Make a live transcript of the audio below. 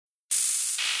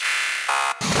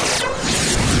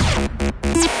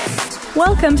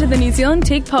Welcome to the New Zealand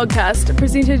Tech Podcast,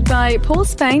 presented by Paul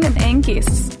Spain and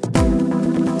guests.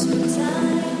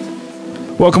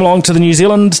 Welcome along to the New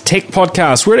Zealand Tech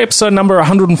Podcast. We're at episode number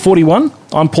 141.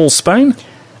 I'm Paul Spain.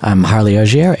 I'm Harley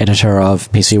Ogier, editor of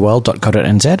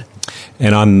PCWorld.co.nz.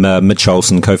 And I'm Mitch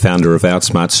Olson, co-founder of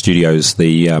Outsmart Studios,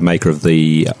 the maker of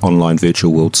the online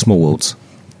virtual world Smallworlds.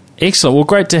 Excellent. Well,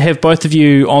 great to have both of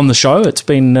you on the show. It's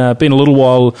been a little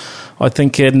while, I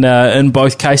think, in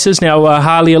both cases. Now,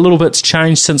 Harley, a little bit's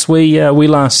changed since we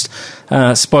last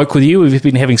spoke with you. We've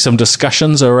been having some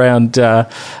discussions around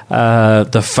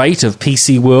the fate of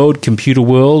PC world, computer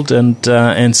world,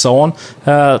 and so on.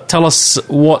 Tell us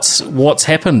what's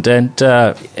happened and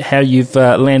how you've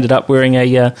landed up wearing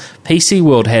a PC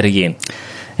world hat again.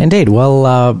 Indeed.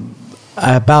 Well,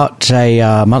 about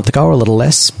a month ago, or a little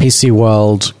less, PC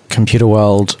World, Computer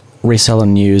World, Reseller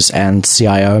News, and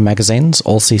CIO magazines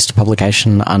all ceased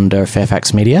publication under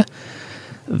Fairfax Media.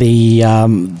 They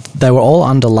were all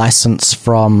under license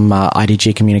from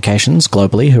IDG Communications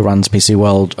globally, who runs PC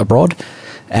World abroad,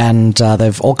 and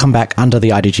they've all come back under the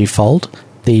IDG fold.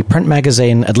 The print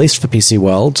magazine, at least for PC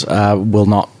World, will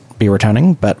not be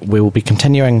returning, but we will be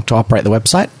continuing to operate the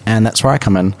website, and that's where I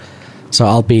come in. So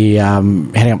I'll be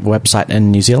heading up a website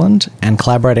in New Zealand and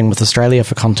collaborating with Australia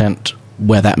for content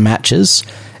where that matches,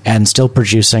 and still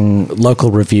producing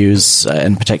local reviews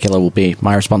in particular will be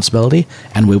my responsibility,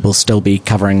 and we will still be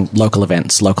covering local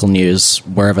events, local news,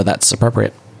 wherever that's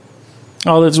appropriate.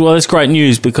 Oh, that's great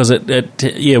news, because I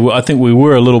think we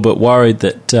were a little bit worried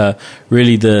that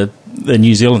really the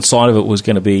New Zealand side of it was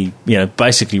going to be,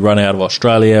 basically run out of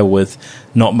Australia with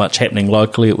not much happening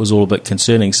locally. It was all a bit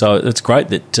concerning. So it's great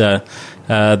that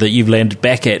that you've landed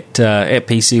back at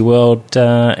PC World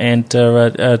and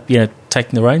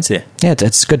taking the reins there. Yeah,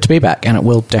 it's good to be back, and it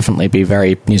will definitely be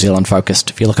very New Zealand focused.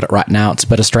 If you look at it right now, it's a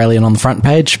bit Australian on the front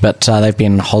page, but they've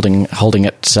been holding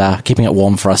it, keeping it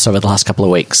warm for us over the last couple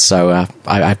of weeks. So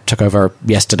I took over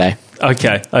yesterday.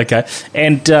 Okay.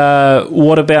 And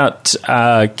what about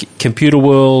Computer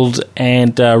World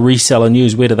and Reseller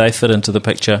News? Where do they fit into the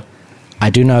picture? I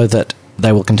do know that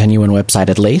they will continue in website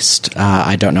at least.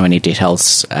 I don't know any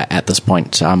details at this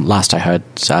point. Last I heard,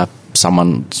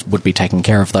 someone would be taking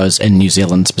care of those in New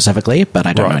Zealand specifically, but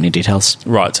I don't know any details.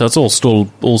 Right, so it's all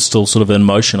still sort of in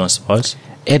motion, I suppose.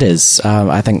 It is.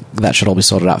 I think that should all be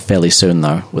sorted out fairly soon,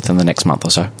 though, within the next month or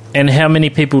so. And how many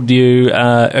people do you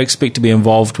expect to be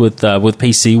involved with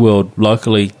PC World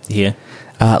locally here?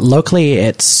 Locally,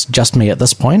 it's just me at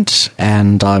this point,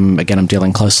 and I'm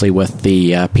dealing closely with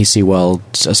the PC World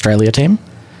Australia team,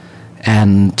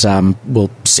 and we'll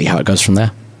see how it goes from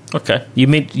there. Okay. You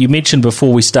mentioned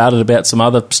before we started about some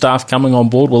other staff coming on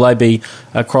board. Will they be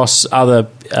across properties?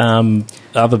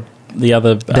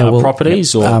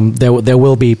 Or there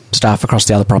will be staff across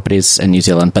the other properties in New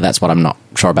Zealand, but that's what I'm not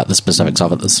sure about the specifics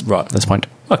of at this point.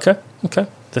 Okay.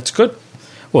 That's good.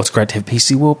 Well, it's great to have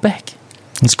PC World back.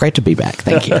 It's great to be back.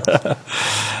 Thank you.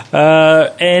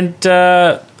 And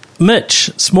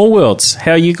Mitch, Smallworlds,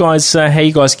 how are you guys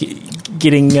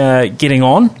getting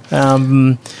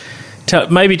on?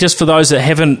 Maybe just for those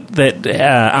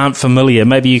that aren't familiar,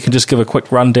 maybe you can just give a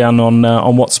quick rundown on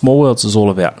what Smallworlds is all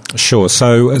about. Sure.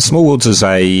 So Smallworlds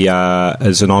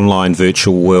is an online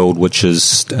virtual world which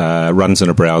runs in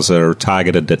a browser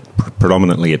targeted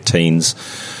predominantly at teens.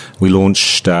 We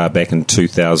launched back in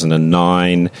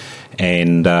 2009,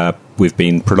 and we've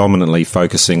been predominantly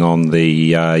focusing on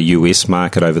the US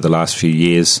market over the last few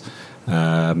years.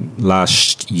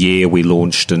 Last year we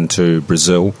launched into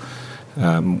Brazil.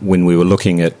 When we were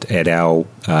looking at our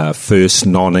first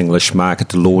non-English market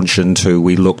to launch into,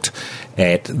 we looked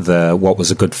at what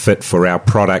was a good fit for our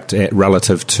product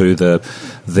relative to the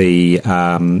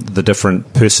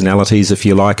different personalities, if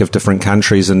you like, of different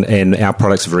countries, and our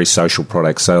product's a very social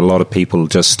product. So a lot of people it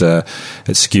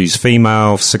skews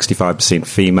female, 65%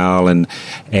 female,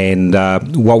 and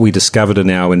what we discovered in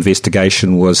our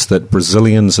investigation was that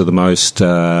Brazilians are the most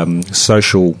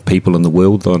social people in the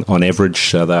world on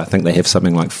average. I think they have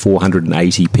something like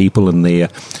 480 people in their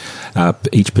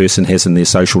each person has in their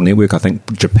social network. I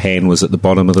think Japan was at the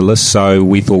bottom of the list, so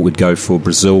we thought we'd go for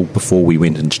Brazil before we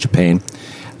went into Japan.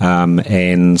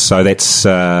 And so that's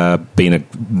been a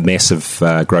massive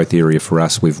growth area for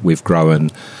us. We've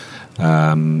grown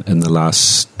in the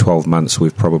last 12 months.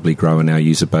 We've probably grown our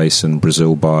user base in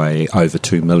Brazil by over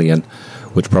 2 million,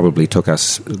 which probably took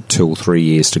us 2 or 3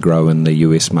 years to grow in the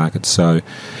US market. So,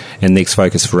 and next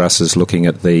focus for us is looking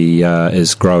at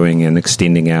is growing and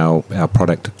extending our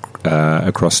product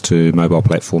across to mobile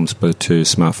platforms, both to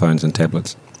smartphones and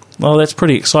tablets. Well, that's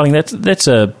pretty exciting. That's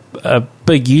a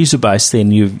big user base.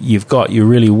 Then you've got, you're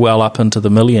really well up into the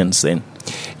millions. Then.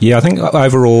 Yeah, I think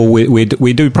overall we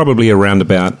do probably around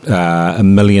about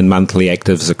 1 million monthly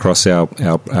actives across our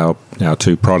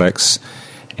two products,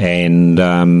 and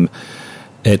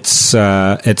it's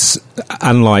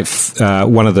unlike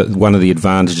one of the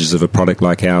advantages of a product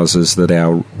like ours is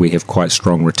that we have quite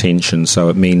strong retention. So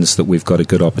it means that we've got a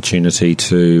good opportunity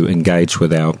to engage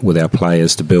with our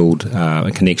players, to build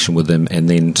a connection with them, and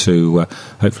then to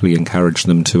hopefully encourage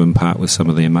them to impart with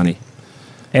some of their money.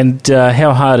 And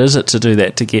how hard is it to do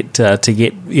that? To get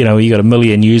you got 1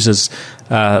 million users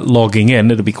logging in.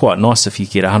 It'd be quite nice if you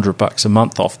get $100 a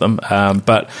month off them.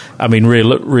 But I mean,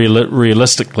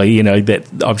 realistically, that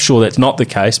I'm sure that's not the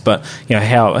case. But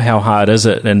how hard is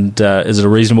it? And is it a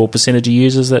reasonable percentage of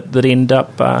users that end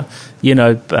up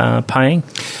paying?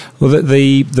 Well,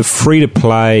 the free to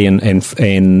play and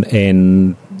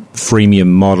freemium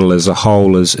model as a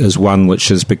whole is one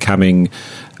which is becoming.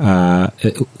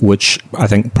 Which I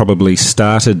think probably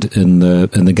started in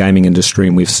the gaming industry,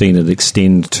 and we've seen it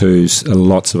extend to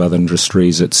lots of other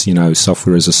industries. It's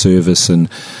software as a service, and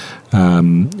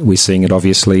we're seeing it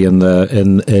obviously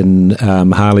in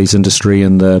Harley's industry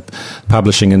and the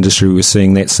publishing industry. We're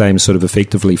seeing that same sort of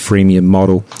effectively freemium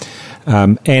model.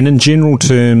 And in general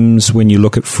terms, when you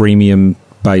look at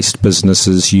freemium-based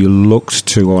businesses, you looked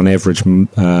to, on average,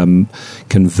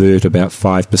 convert about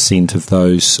 5% of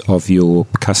those of your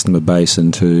customer base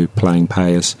into paying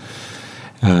payers,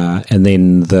 and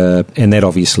that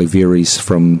obviously varies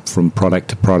from product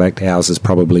to product. Ours is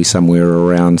probably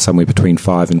somewhere between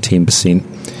 5 and 10%,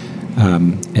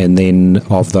 and then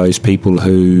of those people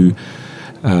who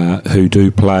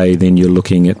do play, then you're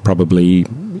looking at probably.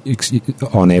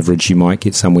 On average, you might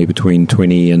get somewhere between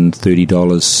 $20 and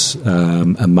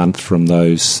 $30 a month from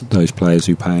those players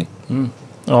who pay. Mm.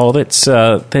 Oh, that's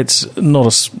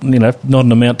not not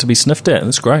an amount to be sniffed at.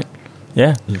 That's great.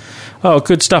 Yeah. Oh,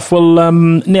 good stuff. Well,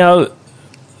 now.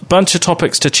 Bunch of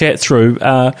topics to chat through.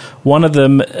 One of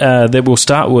them that we'll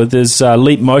start with is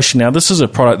Leap Motion. Now, this is a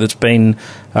product that's been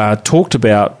talked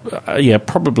about,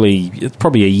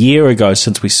 probably a year ago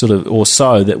since we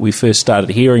that we first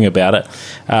started hearing about it.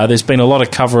 There's been a lot of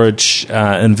coverage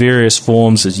in various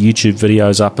forms. There's YouTube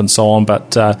videos up and so on,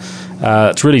 but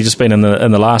it's really just been in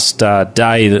the last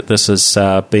day that this has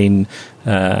been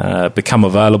become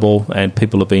available, and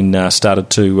people have been started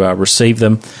to receive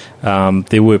them.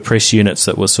 There were press units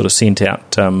that were sort of sent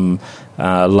out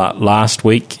last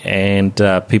week, and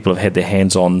people have had their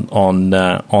hands on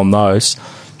those.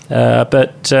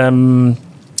 But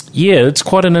it's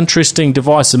quite an interesting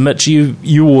device. And Mitch,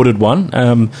 you ordered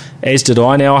one, as did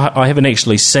I. Now I haven't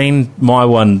actually seen my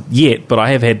one yet, but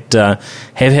I have had a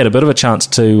bit of a chance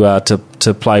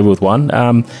to play with one.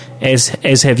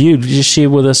 As have you. Just share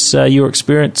with us your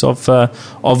experience of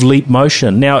Leap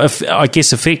Motion. Now, I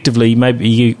guess effectively, maybe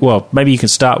you can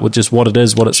start with just what it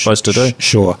is, what it's supposed to do.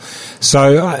 Sure.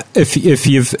 So, if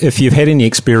you've had any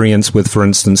experience with, for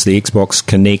instance, the Xbox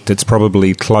Kinect, it's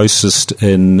probably closest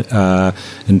in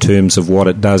terms of what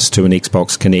it does to an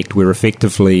Xbox Kinect, where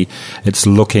effectively it's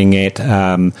looking at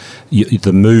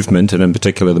the movement, and in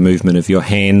particular the movement of your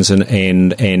hands, and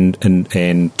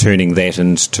turning that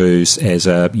into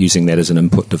using that as an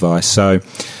input device. So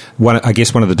one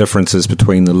of the differences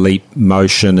between the Leap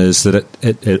Motion is that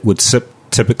it would sit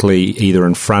typically either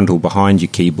in front or behind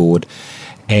your keyboard,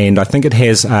 and I think it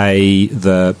has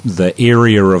the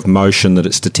area of motion that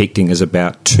it's detecting is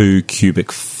about 2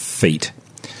 cubic feet.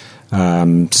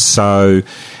 From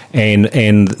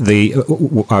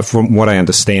what I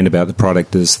understand about the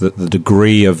product is that the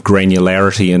degree of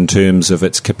granularity in terms of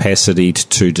its capacity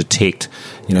to detect,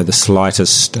 the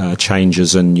slightest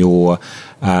changes in your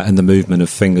in the movement of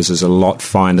fingers is a lot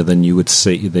finer than you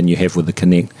have with the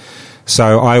Kinect.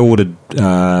 So I ordered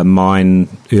mine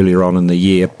earlier on in the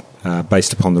year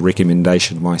based upon the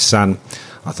recommendation of my son.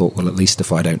 I thought, well, at least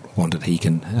if I don't want it, he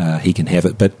can have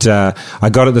it. But I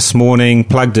got it this morning,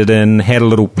 plugged it in, had a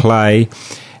little play,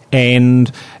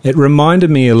 and it reminded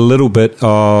me a little bit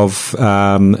of,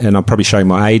 and I'm probably showing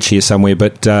my age here somewhere,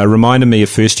 but reminded me of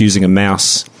first using a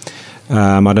mouse.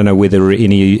 I don't know whether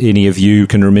any of you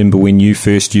can remember when you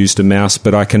first used a mouse,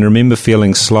 but I can remember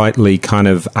feeling slightly kind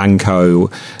of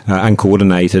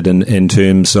uncoordinated in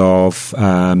terms of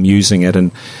using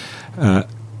it,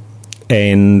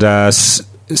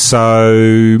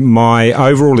 so my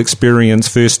overall experience,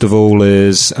 first of all,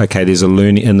 is, okay, there's a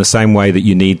learning, in the same way that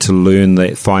you need to learn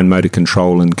that fine motor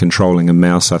control in controlling a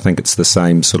mouse, I think it's the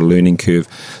same sort of learning curve.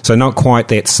 So not quite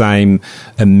that same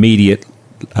immediate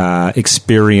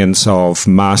experience of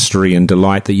mastery and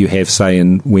delight that you have, say,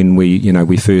 when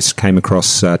we first came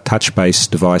across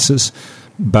touch-based devices.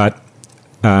 But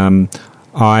I'm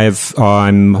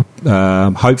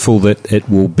hopeful that it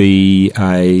will be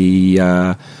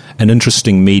an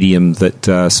interesting medium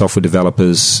that software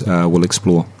developers will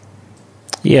explore.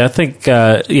 Yeah, I think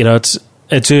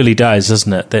it's early days,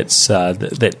 isn't it? That's Sure.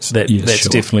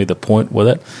 definitely the point with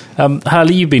it.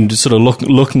 Harley, you've been sort of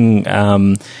looking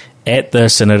at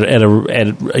this and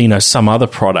at some other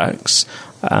products.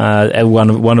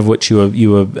 One of which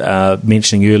you were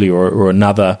mentioning earlier, or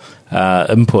another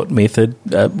input method.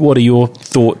 What are your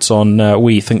thoughts on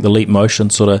where you think the Leap Motion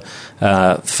sort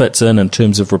of fits in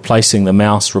terms of replacing the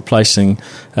mouse, replacing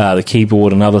the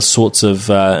keyboard, and other sorts of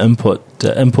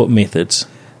input methods?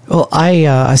 Well,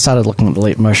 I started looking at the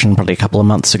Leap Motion probably a couple of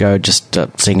months ago, just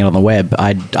seeing it on the web.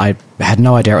 I had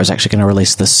no idea it was actually going to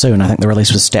release this soon. I think the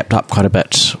release was stepped up quite a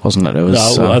bit, wasn't it? It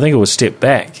was. No, I think it was stepped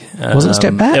back. Was it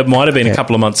stepped back? It might have been a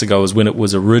couple of months ago, was when it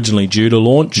was originally due to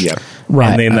launch. Yeah,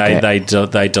 right. And then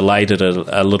they delayed it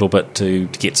a little bit to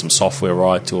get some software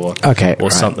right or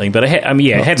something. But it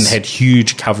hadn't had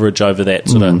huge coverage over that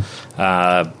sort of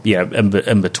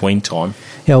in between time.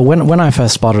 Yeah, when I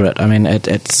first spotted it, I mean,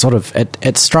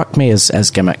 it struck me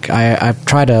as gimmick. I've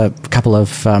tried a couple of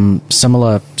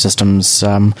similar systems,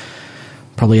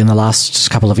 probably in the last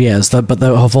couple of years, but they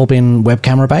have all been web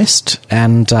camera based,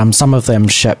 and some of them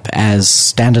ship as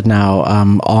standard now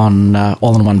on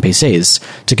all-in-one PCs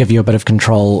to give you a bit of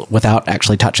control without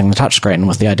actually touching the touchscreen,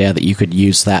 with the idea that you could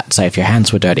use that, say, if your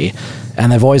hands were dirty.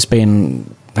 And they've always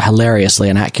been hilariously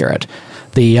inaccurate.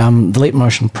 The Leap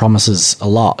Motion promises a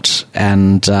lot,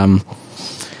 and I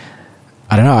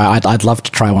don't know. I'd love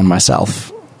to try one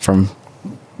myself.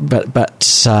 But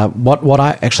what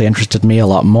actually interested me a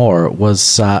lot more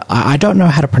was I don't know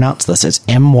how to pronounce this. It's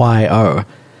MYO,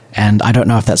 and I don't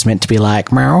know if that's meant to be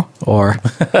like meow or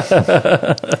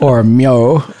or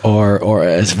myo or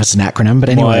if it's an acronym. But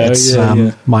anyway, it's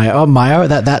Myo.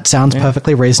 That sounds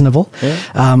perfectly reasonable.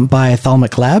 Yeah. By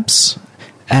Thalmic Labs.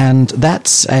 And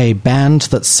that's a band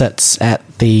that sits at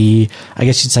the, I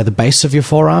guess you'd say, the base of your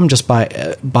forearm, just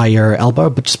by your elbow,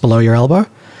 but just below your elbow.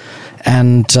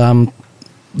 And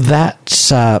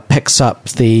that picks up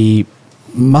the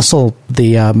muscle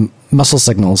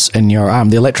signals in your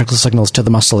arm, the electrical signals to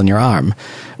the muscle in your arm,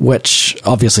 which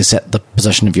obviously set the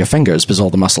position of your fingers, because all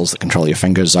the muscles that control your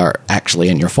fingers are actually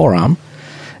in your forearm.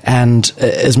 And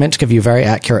is meant to give you very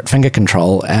accurate finger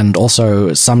control and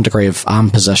also some degree of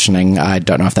arm positioning. I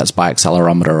don't know if that's by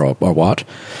accelerometer or what.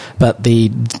 But the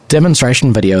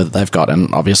demonstration video that they've got,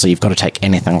 and obviously you've got to take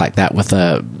anything like that with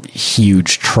a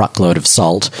huge truckload of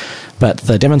salt, but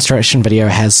the demonstration video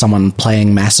has someone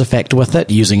playing Mass Effect with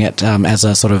it, using it as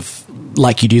a sort of,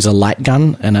 like you'd use a light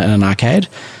gun in an arcade.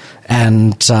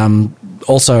 And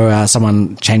also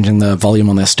someone changing the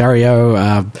volume on their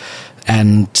stereo,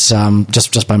 and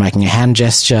just by making a hand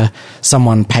gesture,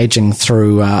 someone paging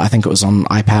through, I think it was on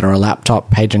iPad or a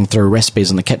laptop, paging through recipes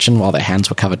in the kitchen while their hands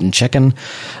were covered in chicken.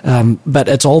 But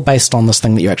it's all based on this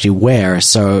thing that you actually wear,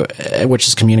 so which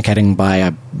is communicating by,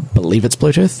 I believe it's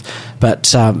Bluetooth, but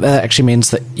that actually means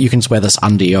that you can just wear this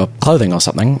under your clothing or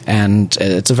something, and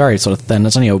it's a very sort of thin,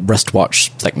 it's only a wristwatch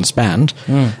thickness band,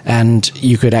 and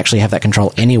you could actually have that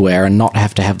control anywhere and not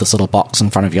have to have this little box in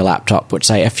front of your laptop, which,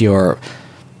 say, if you're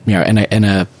in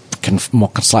a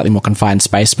slightly more confined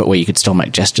space, but where you could still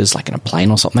make gestures, like in a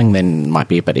plane or something, then it might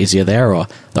be a bit easier there. Or,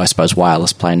 though I suppose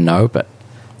wireless plane, no. But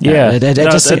it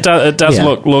does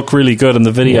look really good, and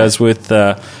the videos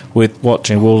with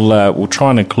watching. We'll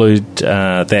try and include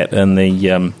that in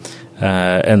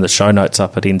the show notes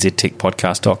up at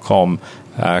nztechpodcast.com.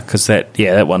 Because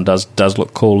that one does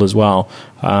look cool as well,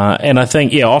 and I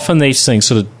think often these things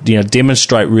sort of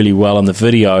demonstrate really well in the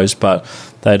videos, but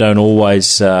they don't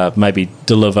always maybe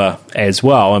deliver as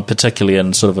well, and particularly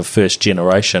in sort of a first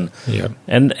generation. Yeah,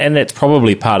 and that's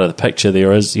probably part of the picture.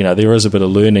 There is a bit of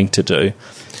learning to do,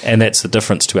 and that's the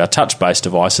difference to our touch-based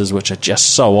devices, which are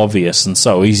just so obvious and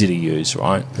so easy to use,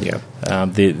 right? Yeah,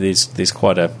 there's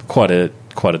quite a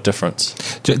difference.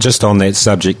 Just on that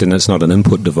subject, and it's not an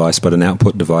input device but an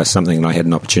output device, something I had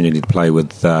an opportunity to play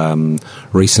with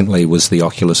recently was the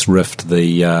Oculus Rift,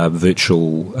 the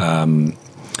virtual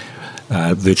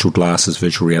glasses,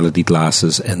 virtual reality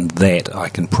glasses, and that, I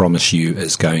can promise you,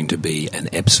 is going to be an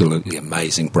absolutely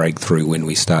amazing breakthrough when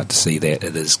we start to see that.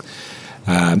 It is...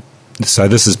 so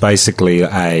this is basically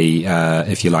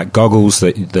if you like, goggles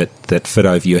that fit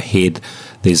over your head.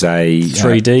 There's a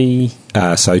 3D.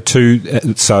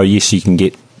 So yes, you can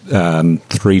get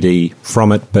 3D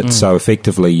from it, but so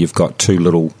effectively you've got two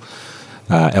little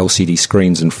LCD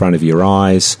screens in front of your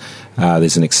eyes.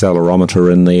 There's an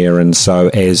accelerometer in there, and so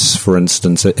as, for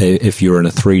instance, if you're in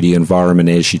a 3D environment,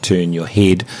 as you turn your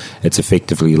head, it's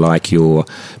effectively like you're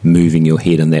moving your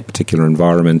head in that particular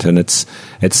environment, and it's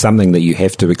something that you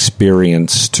have to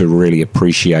experience to really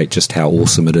appreciate just how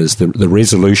awesome it is. The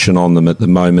resolution on them at the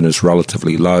moment is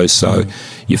relatively low, so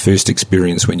your first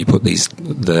experience when you put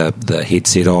the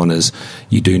headset on is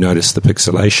you do notice the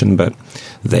pixelation, but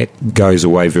that goes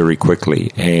away very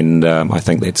quickly, and I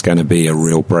think that's going to be a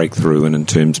real breakthrough. And in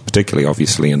terms, particularly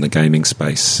obviously in the gaming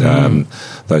space,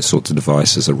 those sorts of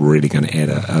devices are really going to add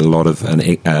a lot of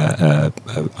a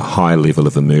high level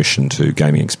of immersion to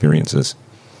gaming experiences.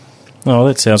 Oh,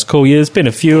 that sounds cool. Yeah, there's been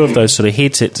a few of those sort of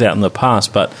headsets out in the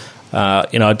past, but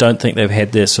I don't think they've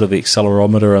had their sort of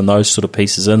accelerometer and those sort of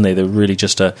pieces in there. They're really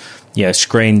just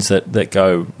screens that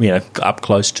go up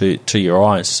close to your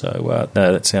eyes. So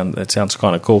no, that sounds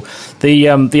kind of cool. The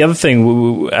other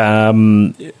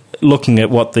thing, looking at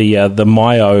what the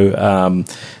Myo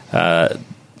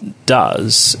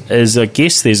does, is I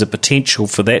guess there's a potential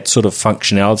for that sort of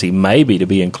functionality maybe to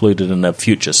be included in a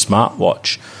future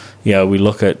smartwatch. We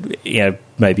look at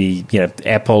maybe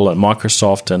Apple and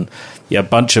Microsoft and a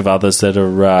bunch of others that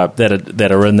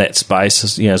are in that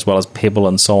space, as well as Pebble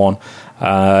and so on.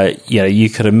 You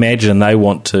could imagine they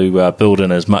want to build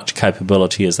in as much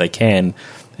capability as they can,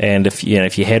 and if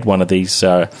you had one of these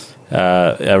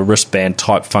a wristband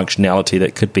type functionality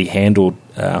that could be handled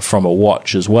from a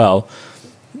watch as well,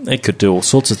 it could do all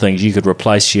sorts of things. You could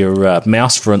replace your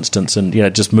mouse, for instance, and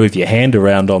just move your hand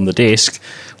around on the desk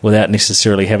without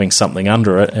necessarily having something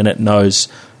under it, and it knows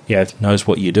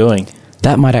what you're doing.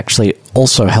 That might actually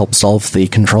also help solve the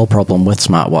control problem with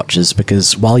smartwatches,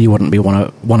 because while you wouldn't be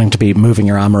wanting to be moving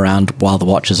your arm around while the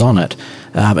watch is on it,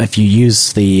 if you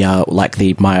use the like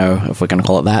the Myo, if we're going to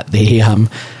call it that,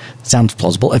 sounds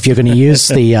plausible. If you're going to use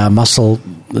the muscle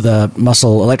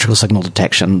electrical signal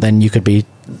detection, then you could be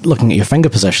looking at your finger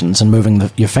positions and moving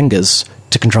your fingers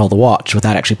to control the watch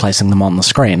without actually placing them on the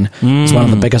screen. It's one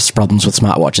of the biggest problems with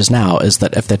smartwatches now, is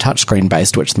that if they're touchscreen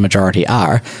based, which the majority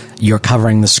are, you're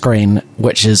covering the screen,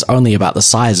 which is only about the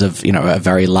size of a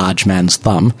very large man's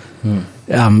thumb.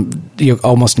 You're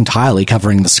almost entirely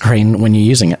covering the screen when you're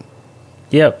using it.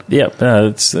 Yep.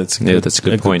 That's a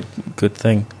good point. Good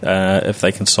thing if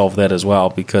they can solve that as well,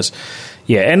 because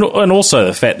and also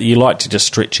the fact that you like to just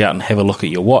stretch out and have a look at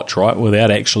your watch, right,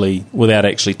 without actually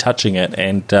touching it.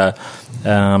 And the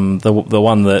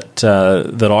one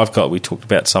that I've got, we talked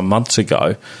about some months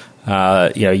ago.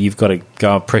 You've got to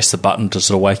go and press the button to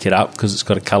sort of wake it up because it's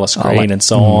got a colour screen and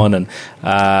so on. And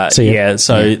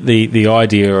the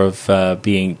idea of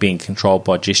being controlled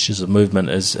by gestures of movement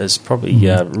is probably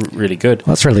really good.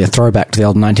 Well, that's really a throwback to the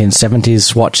old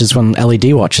 1970s watches when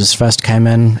LED watches first came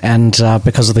in, and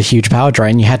because of the huge power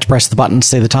drain, you had to press the button to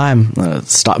see the time.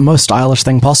 Most stylish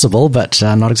thing possible, but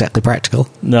not exactly practical.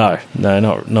 No,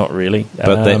 not really.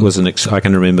 But that was I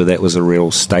can remember that was a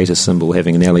real status symbol,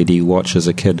 having an LED watch as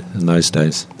a kid in those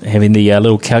days. Having the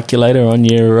little calculator on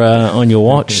your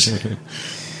watch.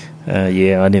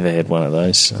 I never had one of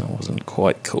those. I wasn't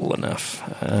quite cool enough,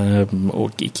 or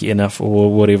geeky enough,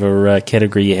 or whatever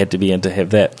category you had to be in to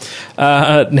have that.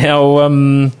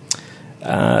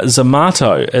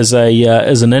 Zomato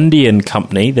is an Indian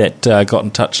company that got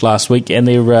in touch last week, and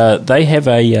they have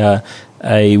a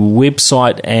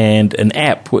website and an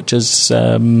app which is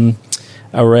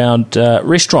around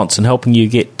restaurants and helping you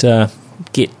get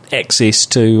access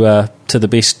to the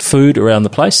best food around the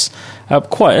place.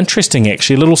 Quite interesting,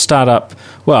 actually. A little startup.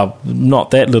 Well,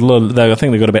 not that little. I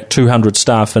think they've got about 200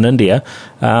 staff in India,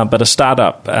 but a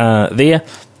startup there.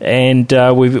 And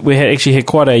we actually had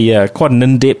quite an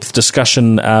in-depth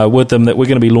discussion with them that we're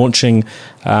going to be launching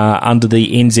under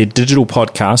the NZ Digital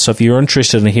podcast. So if you're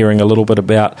interested in hearing a little bit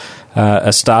about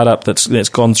a startup that's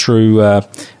gone through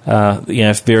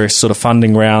various sort of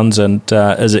funding rounds and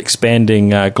is expanding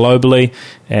globally,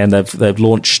 and they've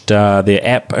launched their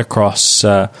app across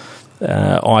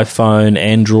iPhone,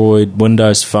 Android,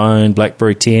 Windows Phone,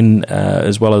 BlackBerry 10,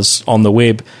 as well as on the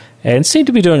web, and seem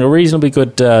to be doing a reasonably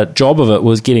good job of it,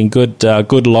 was getting good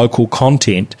local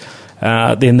content.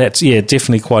 Then that's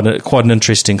definitely quite an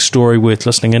interesting story worth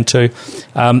listening into.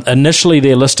 Initially,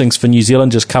 their listings for New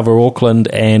Zealand just cover Auckland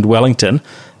and Wellington.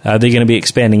 They're going to be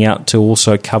expanding out to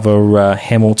also cover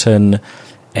Hamilton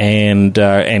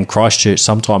and Christchurch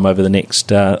sometime over the next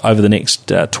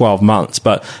 12 months.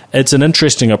 But it's an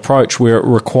interesting approach where it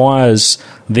requires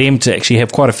them to actually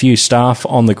have quite a few staff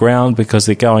on the ground, because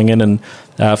they're going in and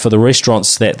for the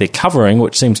restaurants that they're covering,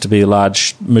 which seems to be a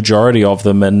large majority of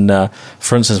them. And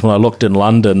for instance, when I looked in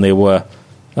London, there were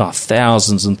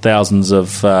thousands and thousands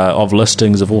of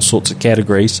listings of all sorts of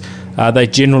categories. They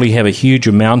generally have a huge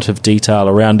amount of detail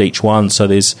around each one, so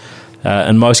there's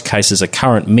in most cases a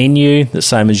current menu, the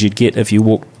same as you'd get if you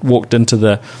walked into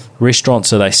the restaurant,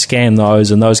 so they scan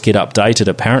those, and those get updated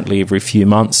apparently every few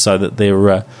months, so that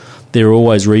they're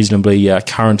always reasonably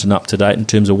current and up to date in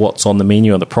terms of what's on the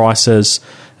menu and the prices.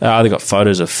 They've got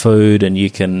photos of food, and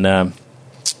you can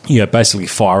basically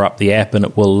fire up the app and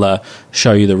it will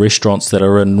show you the restaurants that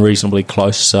are in reasonably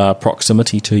close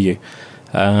proximity to you.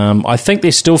 I think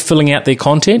they're still filling out their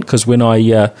content, because when I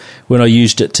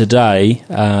used it today,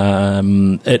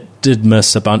 it did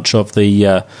miss a bunch of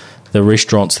the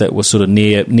restaurants that were sort of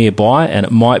nearby, and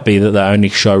it might be that they only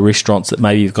show restaurants that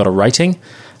maybe you've got a rating.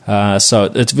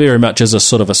 So it's very much as a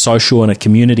sort of a social and a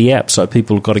community app. So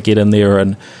people have got to get in there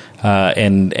and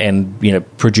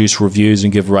produce reviews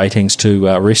and give ratings to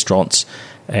restaurants.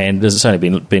 And as it's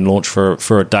only been launched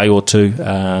for a day or two,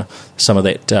 some of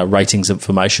that ratings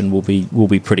information will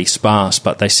be pretty sparse.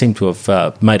 But they seem to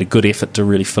have made a good effort to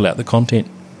really fill out the content.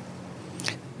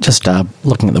 Just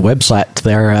looking at the website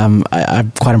there, I'm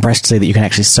quite impressed to see that you can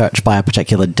actually search by a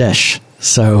particular dish.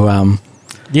 So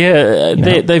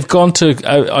they've gone to,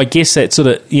 I guess, that sort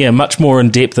of, much more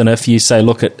in depth than if you say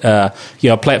look at a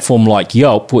platform like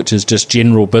Yelp, which is just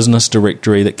general business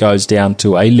directory that goes down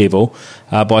to a level,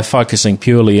 by focusing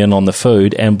purely in on the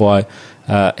food, and by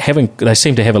they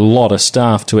seem to have a lot of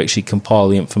staff to actually compile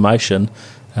the information.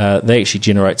 They actually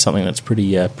generate something that's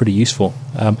pretty useful.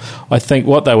 I think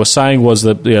what they were saying was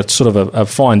that sort of a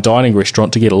fine dining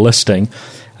restaurant, to get a listing,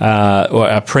 or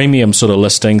a premium sort of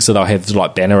listing, so they'll have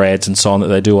like banner ads and so on that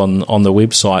they do on the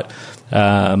website,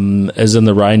 is in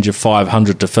the range of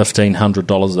 $500 to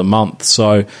 $1,500 a month.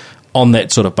 So on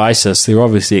that sort of basis, they're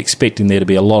obviously expecting there to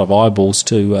be a lot of eyeballs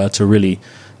to really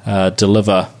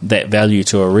deliver that value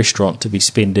to a restaurant. To be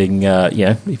spending, if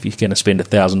you're going to spend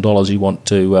 $1,000, you want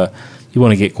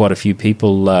to get quite a few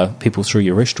people through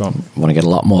your restaurant. You want to get a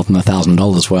lot more than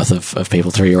 $1,000 worth of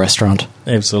people through your restaurant.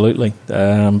 Absolutely.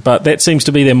 But that seems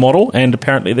to be their model, and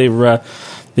apparently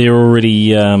they're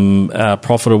already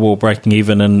profitable, breaking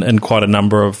even in quite a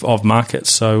number of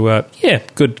markets. So,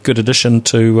 good addition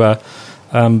to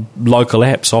local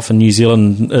apps. Often New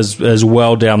Zealand is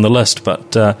well down the list,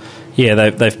 but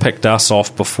they've picked us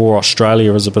off before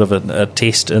Australia as a bit of a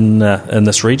test in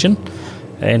this region.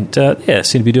 And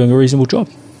seem to be doing a reasonable job.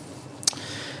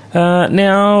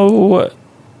 Now,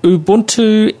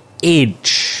 Ubuntu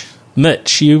Edge,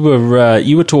 Mitch, you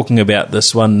were talking about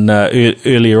this one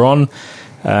earlier on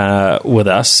with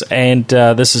us, and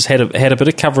this has had a bit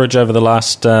of coverage over the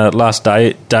last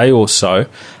day or so.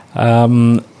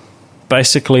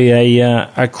 Basically,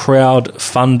 a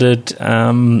crowd-funded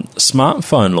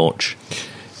smartphone launch.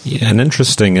 Yeah, an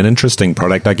interesting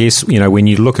product. I guess, when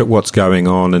you look at what's going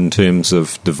on in terms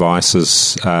of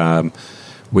devices,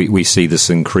 we see this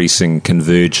increasing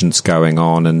convergence going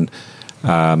on, and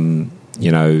I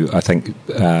think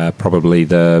probably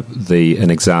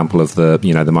an example of the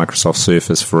Microsoft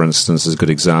Surface, for instance, is a good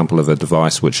example of a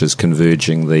device which is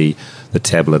converging the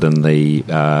tablet and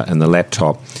the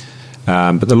laptop.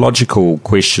 But the logical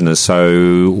question is,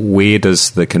 so where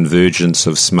does the convergence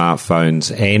of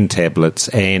smartphones and tablets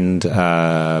and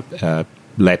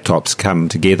laptops come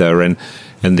together? And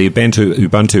the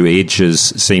Ubuntu Edge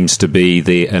seems to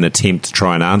be an attempt to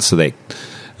try and answer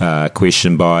that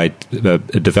question by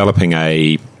developing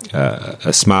a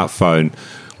smartphone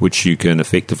which you can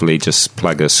effectively just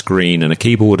plug a screen and a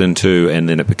keyboard into, and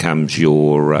then it becomes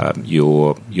your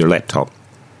laptop.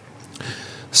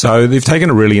 So they've taken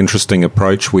a really interesting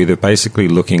approach where they're basically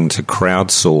looking to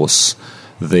crowdsource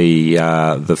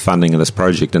the funding of this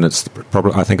project, and it's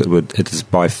probably, I think it is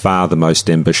by far the most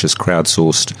ambitious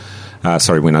crowdsourced.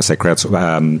 When I say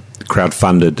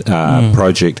crowdfunded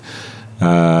project,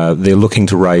 they're looking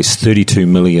to raise $32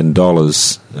 million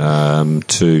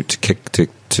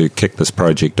to kick this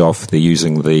project off. They're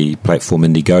using the platform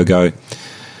Indiegogo.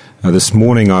 This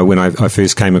morning, when I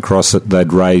first came across it,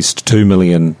 they'd raised $2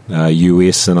 million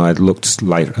US, and I looked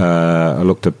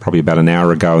at probably about an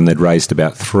hour ago, and they'd raised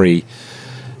about $3 million.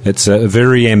 It's a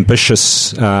very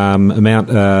ambitious amount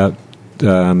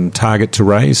target to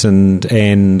raise,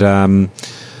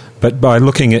 but by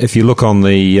looking at, if you look on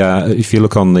the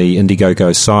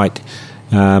Indiegogo site,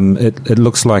 it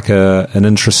looks like an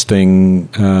interesting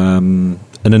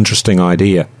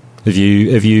idea. Have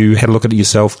you had a look at it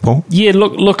yourself, Paul? Yeah,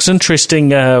 looks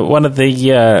interesting. One of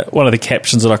the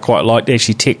captions that I quite liked,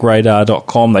 actually,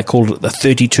 TechRadar.com, they called it the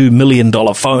 $32 million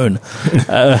phone,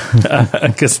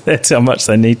 because that's how much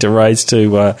they need to raise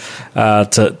to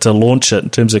launch it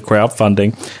in terms of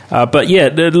crowdfunding. But yeah,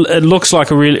 it looks like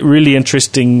a really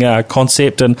interesting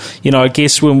concept. And I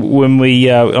guess when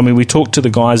we talked to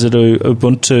the guys at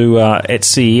Ubuntu at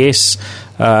CES.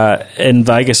 In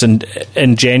Vegas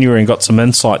in January, and got some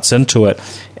insights into it.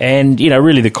 And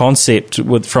really the concept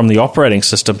from the operating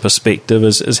system perspective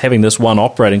is having this one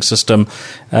operating system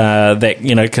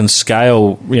that can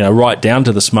scale right down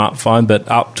to the smartphone, but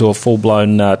up to a full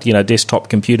blown desktop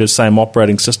computer, same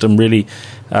operating system, really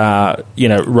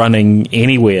running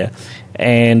anywhere.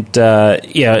 And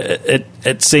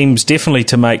it seems definitely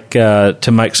to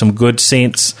make some good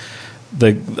sense.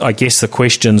 I guess the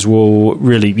questions will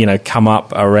really, come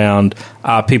up around: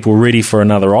 are people ready for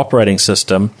another operating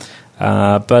system?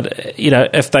 But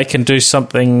if they can do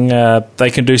something,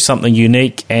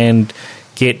 unique and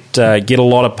get a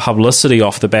lot of publicity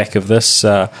off the back of this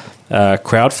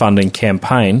crowdfunding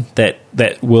campaign,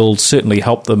 that will certainly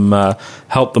help them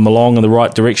along in the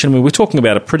right direction. I mean, we're talking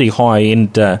about a pretty high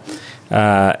end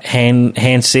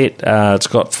handset. It's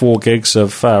got 4 gigs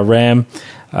of RAM.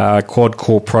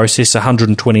 Quad-core processor,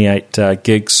 128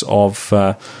 gigs of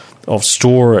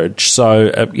storage. So,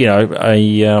 a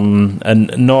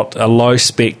not a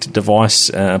low-spec device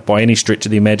by any stretch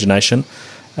of the imagination.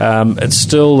 It's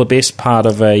still the best part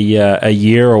of a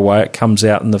year away. It comes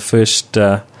out in the first...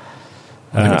 I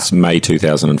think it's May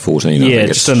 2014. Yeah,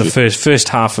 just in the first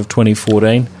half of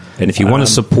 2014. And if you want to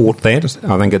support that,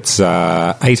 I think it's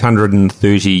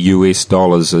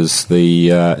 $830 is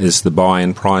the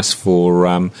buy-in price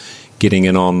for getting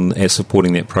in on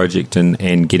supporting that project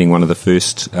and getting one of the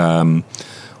first one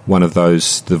of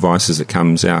those devices that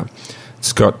comes out.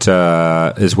 It's got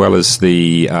as well as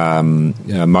the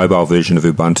mobile version of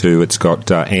Ubuntu. It's got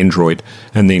Android,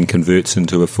 and then converts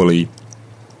into a full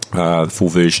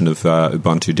version of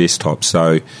Ubuntu desktop.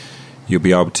 So you'll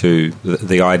be able to,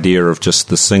 the idea of just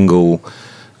the single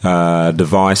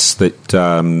device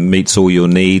that meets all your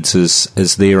needs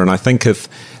is there. And I think if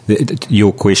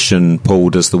your question,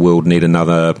 Paul, does the world need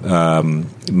another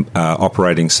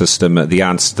operating system? The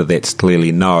answer to that's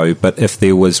clearly no. But if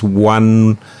there was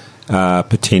one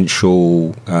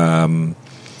potential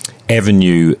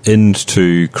avenue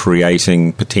into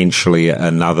creating potentially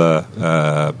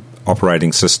another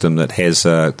operating system that has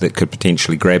that could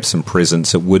potentially grab some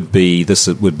presence, it would be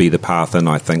the path in,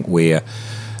 I think, where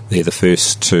they're the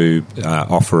first to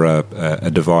offer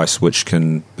a device which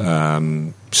can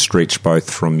stretch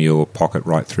both from your pocket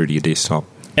right through to your desktop.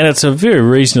 And it's a very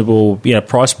reasonable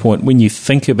price point when you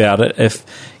think about it. If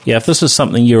this is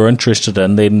something you're interested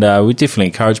in, then we definitely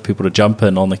encourage people to jump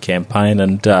in on the campaign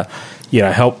and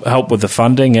help with the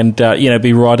funding and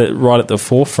be right at the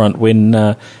forefront when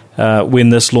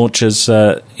this launches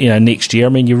next year. I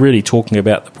mean, you're really talking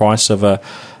about the price of a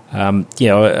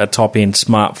top end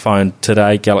smartphone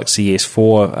today, Galaxy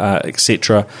S4,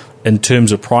 etc. in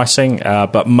terms of pricing,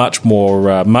 but much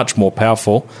more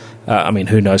powerful. I mean,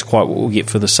 who knows quite what we'll get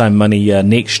for the same money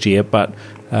next year, but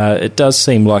it does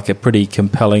seem like a pretty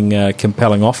compelling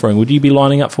offering. Would you be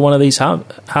lining up for one of these,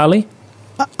 Harley?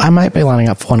 I might be lining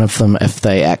up for one of them if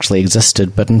they actually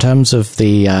existed, but in terms of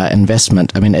the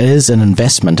investment, I mean, it is an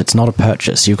investment. It's not a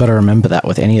purchase. You've got to remember that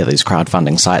with any of these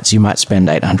crowdfunding sites. You might spend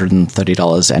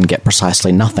 $830 and get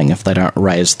precisely nothing if they don't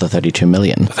raise the $32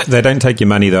 million. They don't take your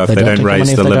money, though, if they don't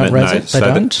raise the limit. No.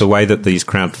 So the way that these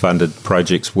crowdfunded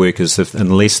projects work is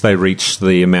unless they reach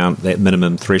the amount, that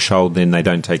minimum threshold, then they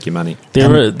don't take your money.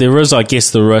 There is, I guess,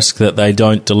 the risk that they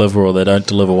don't deliver or they don't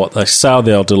deliver what they say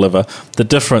they'll deliver. The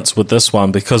difference with this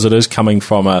one, because it is coming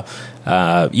from a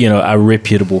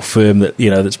reputable firm that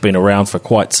that's been around for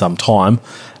quite some time,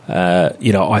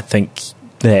 I think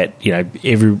that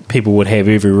people would have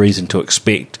every reason to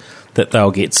expect that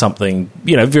they'll get something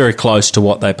very close to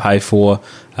what they pay for,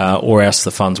 or else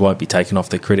the funds won't be taken off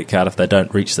their credit card if they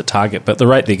don't reach the target. But the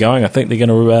rate they're going, I think they're going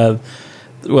to.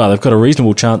 They've got a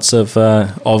reasonable chance of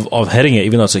hitting it,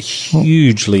 even though it's a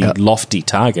hugely lofty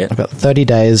target. I've got 30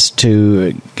 days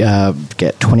to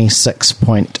get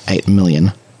 26.8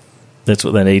 million. That's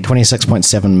what they need.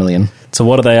 26.7 million. So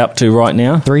what are they up to right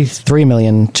now?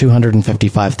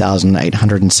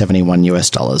 $3,255,871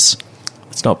 US.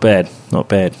 It's not bad. Not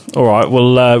bad. All right.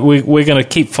 Well, we're going to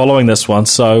keep following this one.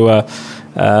 So.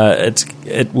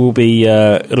 It'll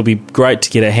be great to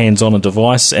get our hands on a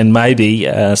device, and maybe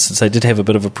since they did have a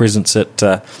bit of a presence at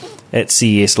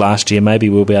CES last year. Maybe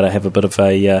we'll be able to have a bit of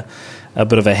a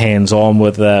hands-on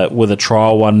with a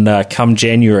trial one come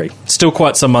January. Still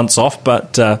quite some months off,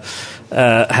 but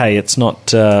hey, it's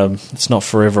not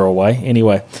forever away.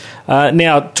 Anyway,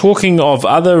 now talking of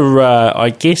other,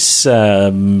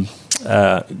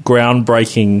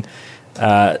 groundbreaking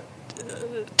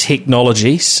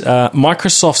technologies,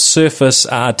 Microsoft Surface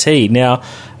RT. Now,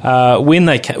 when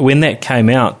that came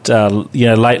out,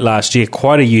 late last year,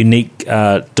 quite a unique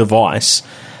device,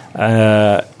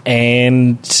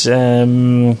 and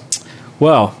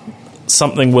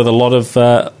something with a lot of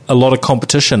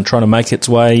competition trying to make its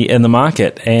way in the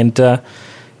market, and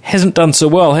hasn't done so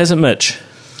well, has it, Mitch?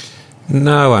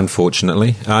 No,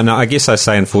 unfortunately. No, I guess I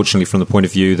say unfortunately from the point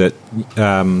of view that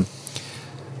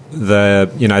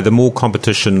the more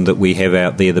competition that we have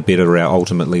out there, the better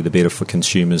ultimately the better for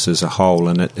consumers as a whole.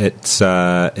 And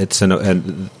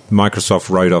Microsoft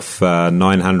wrote off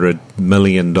 $900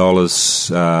 million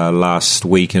last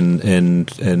week in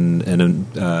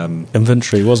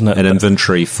inventory, wasn't it? In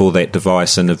inventory for that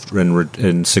device, and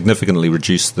significantly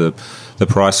reduced the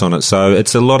price on it. So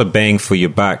it's a lot of bang for your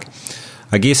buck.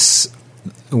 I guess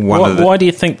why do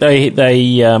you think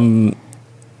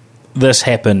this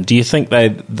happened? Do you think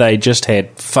they just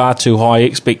had far too high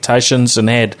expectations and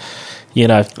had,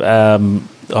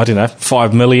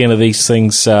 5 million of these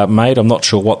things made? I'm not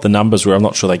sure what the numbers were. I'm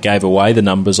not sure they gave away the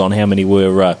numbers on how many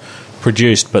were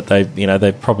produced, but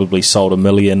they probably sold 1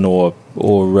 million or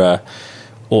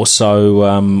so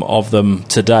of them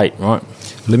to date, right?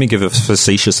 Let me give a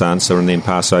facetious answer and then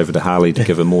pass over to Harley to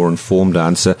give a more informed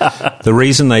answer. The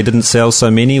reason they didn't sell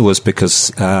so many was because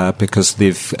of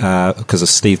Steve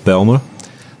Ballmer.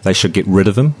 They should get rid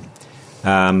of him.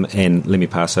 And let me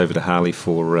pass over to Harley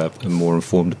for a more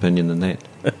informed opinion than that.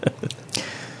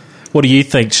 What do you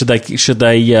think? Should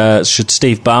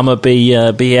Steve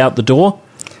Ballmer be out the door?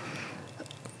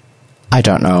 I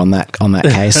don't know on that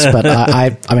case, but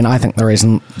I think the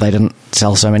reason they didn't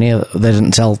sell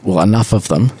enough of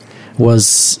them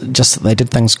was just that they did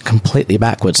things completely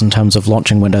backwards in terms of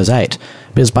launching Windows 8.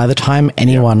 Because by the time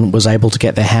anyone was able to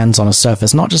get their hands on a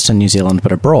Surface, not just in New Zealand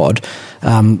but abroad,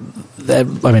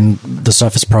 the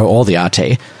Surface Pro or the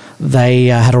RT, they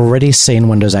had already seen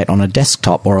Windows 8 on a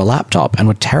desktop or a laptop and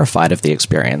were terrified of the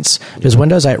experience. Because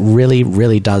Windows 8 really,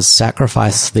 really does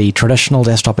sacrifice the traditional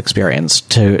desktop experience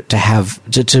to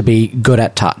be good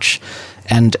at touch.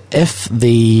 And if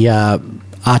the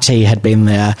RT had been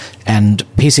there and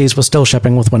PCs were still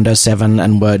shipping with Windows 7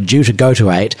 and were due to go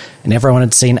to 8, and everyone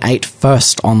had seen 8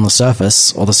 first on the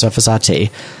Surface or the Surface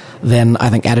RT, then I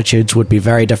think attitudes would be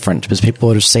very different because people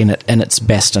would have seen it in its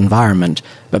best environment.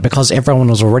 But because everyone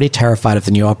was already terrified of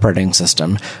the new operating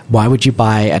system, why would you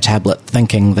buy a tablet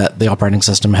thinking that the operating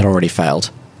system had already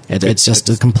failed? It's just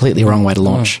a completely wrong way to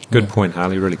launch. Good point,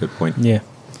 Harley. Really good point. Yeah.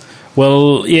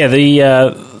 Well, yeah,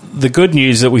 the good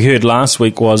news that we heard last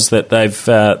week was that there's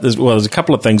a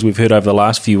couple of things we've heard over the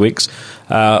last few weeks.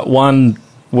 One,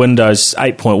 Windows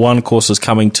 8.1, of course, is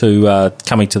coming to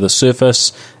the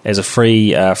Surface as a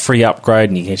free upgrade,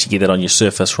 and you can actually get that on your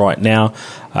Surface right now.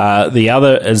 The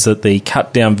other is that the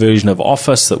cut-down version of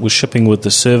Office that was shipping with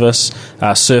the Surface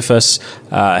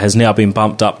has now been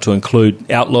bumped up to include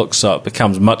Outlook, so it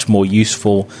becomes a much more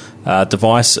useful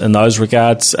device in those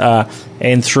regards.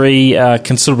 And three,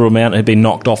 considerable amount had been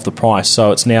knocked off the price,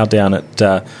 so it's now down at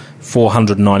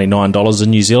 $499 in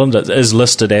New Zealand. It is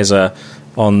listed as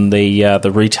on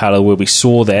the retailer where we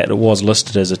saw that. It was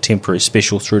listed as a temporary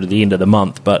special through to the end of the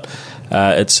month, but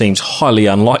it seems highly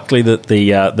unlikely that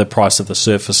the price of the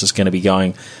Surface is going to be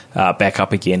going back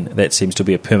up again. That seems to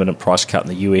be a permanent price cut in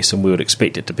the US, and we would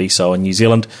expect it to be so in New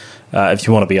Zealand. If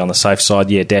you want to be on the safe side,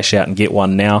 dash out and get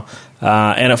one now.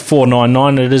 And at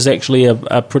 $499, it is actually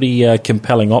a pretty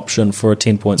compelling option for a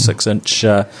 10.6-inch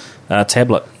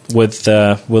tablet with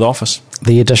Office.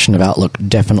 The addition of Outlook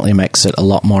definitely makes it a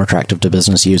lot more attractive to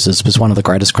business users, because one of the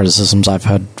greatest criticisms I've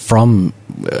heard from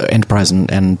enterprise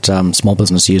and small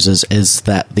business users is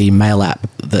that the mail app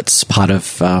that's part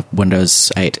of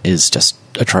Windows 8 is just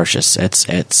atrocious.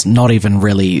 It's not even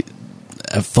really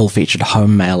a full-featured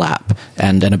home mail app,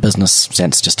 and in a business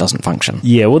sense just doesn't function.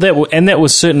 Yeah, well, that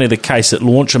was certainly the case at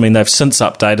launch. I mean, they've since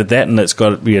updated that, and it's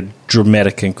got a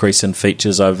dramatic increase in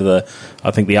features over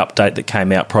I think the update that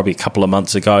came out probably a couple of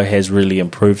months ago has really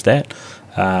improved that.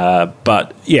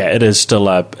 But yeah, it's still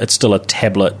a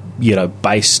tablet,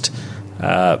 based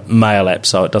mail app,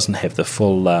 so it doesn't have the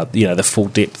full the full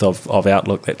depth of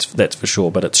Outlook. That's for sure.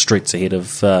 But it's streets ahead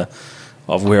of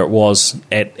where it was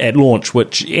at launch,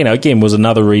 which again was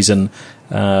another reason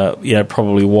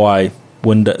probably why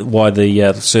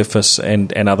the Surface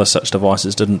and other such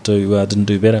devices didn't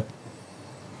do better.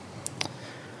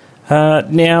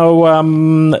 Now,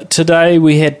 today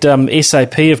we had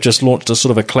SAP have just launched a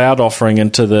sort of a cloud offering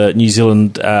into the New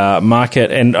Zealand market,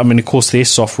 and I mean, of course, their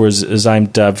software is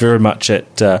aimed very much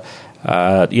at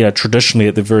traditionally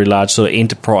at the very large sort of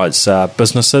enterprise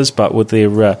businesses, but with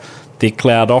their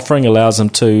cloud offering allows them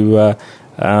to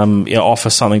offer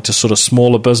something to sort of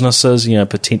smaller businesses,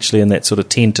 potentially in that sort of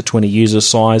 10 to 20 user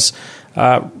size,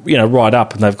 right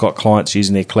up, and they've got clients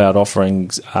using their cloud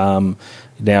offerings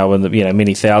now in the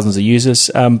many thousands of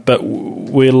users. But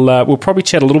we'll probably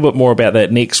chat a little bit more about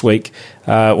that next week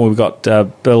when we've got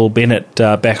Bill Bennett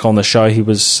back on the show. He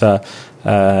was at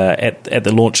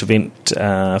the launch event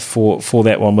for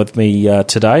that one with me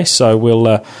today. So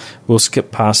we'll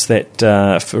skip past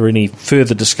that for any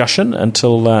further discussion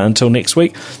until next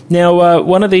week. Now,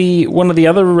 one of the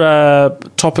other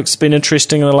topics that's been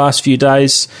interesting in the last few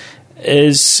days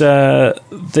is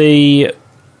the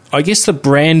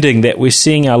branding that we're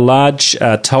seeing our large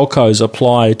telcos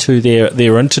apply to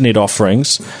their internet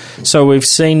offerings. So we've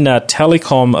seen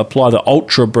Telecom apply the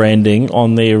Ultra branding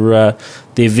on their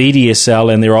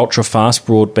VDSL and their ultra-fast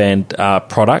broadband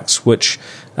products, which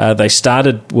they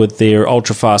started with their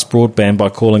ultra-fast broadband by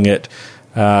calling it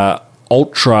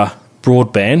Ultra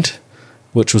Broadband,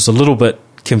 which was a little bit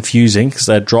confusing because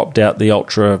they dropped out the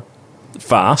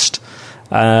ultra-fast.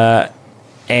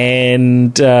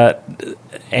 And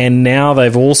now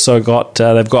they've also got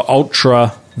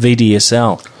Ultra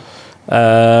VDSL.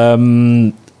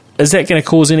 Is that going to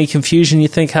cause any confusion, you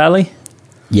think, Harley?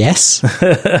 Yes.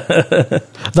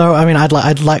 Though, I mean,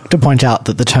 I'd like to point out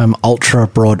that the term ultra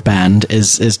broadband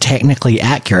is technically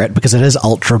accurate because it is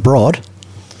ultra broad.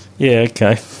 Yeah,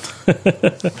 okay.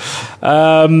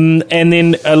 And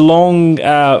then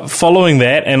following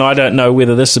that, and I don't know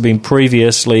whether this has been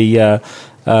previously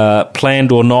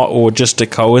planned or not, or just a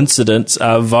coincidence,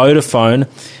 Vodafone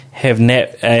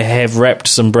have wrapped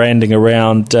some branding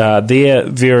around their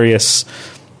various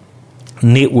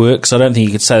networks. I don't think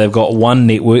you could say they've got one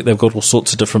network. They've got all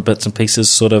sorts of different bits and pieces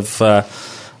sort of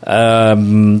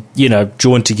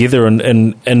joined together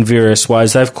in various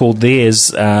ways. They've called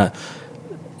theirs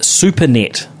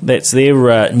SuperNet. That's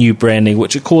their new branding,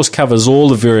 which of course covers all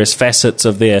the various facets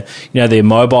of their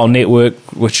mobile network,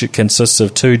 which it consists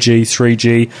of 2G,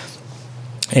 3G,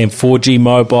 and 4G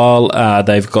mobile.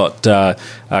 They've got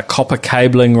copper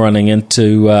cabling running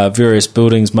into various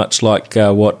buildings, much like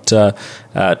what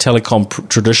Telecom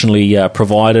traditionally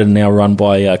provided, and now run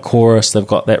by Chorus. They've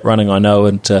got that running, I know,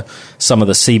 into some of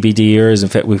the CBD areas. In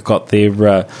fact, we've got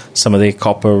some of their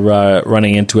copper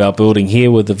running into our building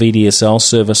here with the VDSL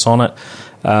service on it.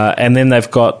 And then they've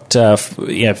got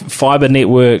fibre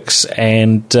networks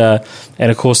and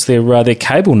of course their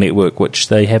cable network, which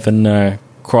they have in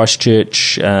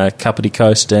Christchurch, Kapiti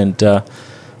Coast, and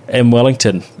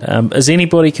Wellington. Is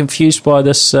anybody confused by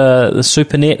this the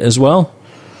SuperNet as well?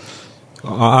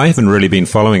 I haven't really been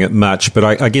following it much, but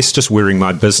I guess just wearing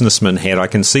my businessman hat, I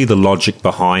can see the logic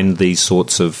behind these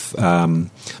sorts of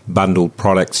bundled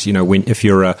products. If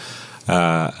you're an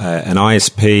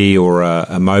ISP or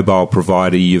a mobile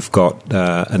provider, you've got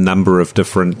a number of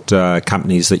different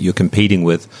companies that you're competing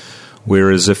with.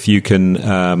 Whereas if you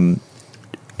can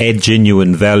add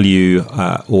genuine value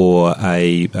or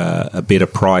a better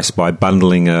price by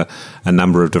bundling a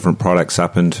number of different products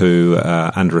up into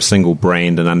under a single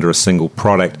brand and under a single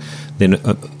product, then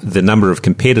the number of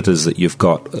competitors that you've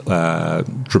got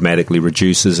dramatically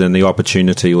reduces, and the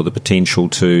opportunity or the potential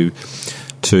to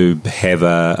have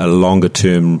a longer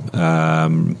term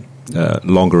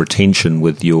longer retention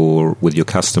with your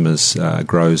customers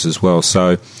grows as well.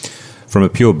 So from a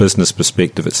pure business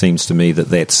perspective, it seems to me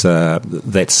that's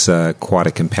quite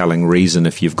a compelling reason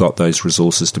if you've got those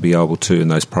resources to be able to,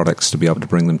 and those products to be able to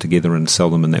bring them together and sell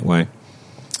them in that way.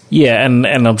 Yeah, and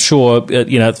I'm sure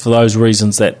for those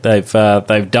reasons that they've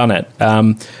done it.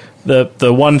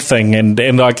 The one thing, and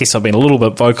I guess I've been a little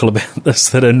bit vocal about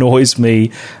this, that annoys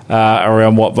me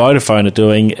around what Vodafone are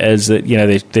doing is that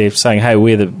they're saying, hey,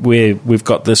 we've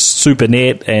got this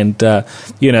SuperNet, and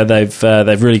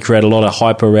they've really created a lot of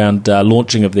hype around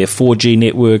launching of their 4G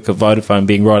network, of Vodafone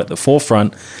being right at the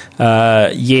forefront.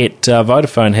 Yet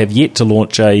Vodafone have yet to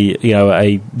launch a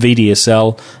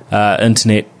VDSL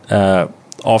internet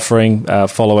offering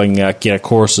following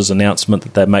Chorus's announcement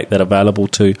that they make that available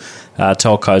to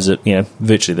telcos at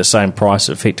virtually the same price,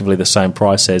 effectively the same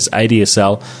price as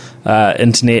ADSL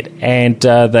internet, and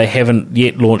they haven't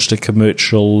yet launched a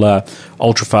commercial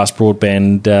ultra-fast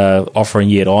broadband offering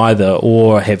yet either,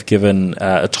 or have given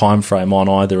a time frame on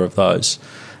either of those.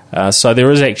 So there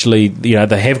is actually,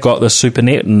 they have got the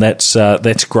SuperNet, and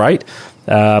that's great.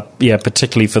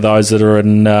 particularly for those that are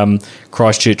in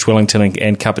Christchurch, Wellington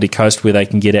and Kapiti Coast, where they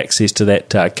can get access to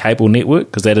that cable network,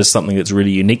 because that is something that's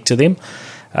really unique to them.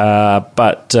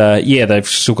 They've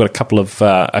still got a couple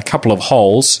of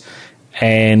holes,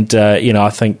 and I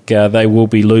think they will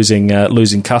be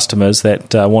losing customers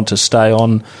that want to stay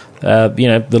on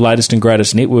the latest and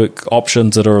greatest network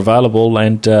options that are available,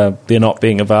 and they're not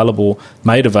being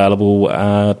made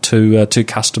available to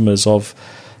customers of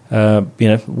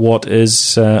what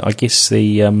is I guess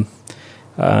the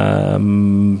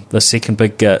second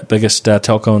biggest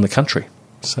telco in the country.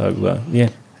 So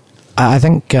I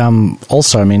think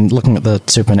also, looking at the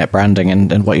SuperNet branding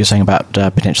and what you're saying about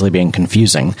potentially being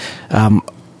confusing,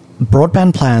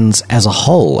 broadband plans as a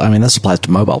whole, this applies to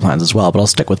mobile plans as well, but I'll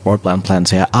stick with broadband plans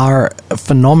here, are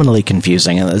phenomenally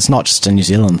confusing. And it's not just a New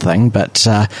Zealand thing, but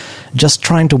just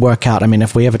trying to work out,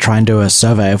 if we ever try and do a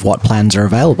survey of what plans are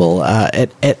available,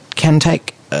 it can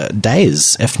take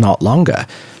days, if not longer,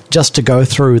 just to go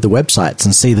through the websites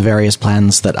and see the various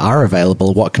plans that are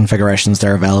available, what configurations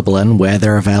they're available in, where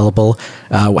they're available,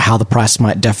 how the price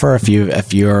might differ if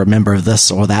you're a member of this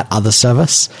or that other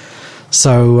service.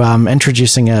 So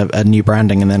introducing a new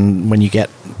branding, and then when you get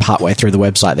partway through the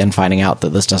website, then finding out that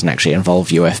this doesn't actually involve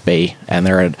UFB, and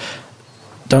there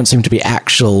don't seem to be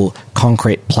actual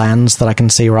concrete plans that I can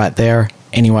see right there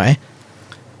anyway.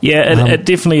 Yeah, it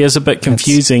definitely is a bit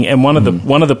confusing, and one of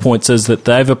the points is that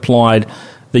they've applied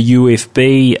the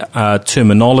UFB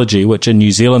terminology, which in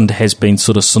New Zealand has been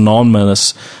sort of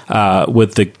synonymous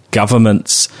with the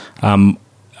government's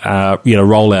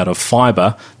rollout of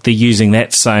fibre. They're using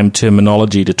that same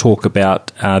terminology to talk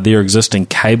about their existing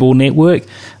cable network,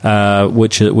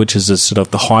 which is a sort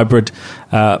of the hybrid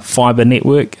fibre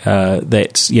network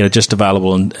that's just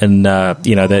available in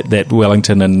that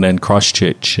Wellington and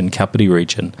Christchurch and Kapiti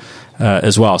region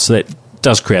as well. So that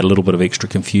does create a little bit of extra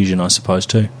confusion, I suppose,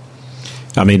 too.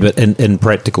 But in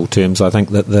practical terms, I think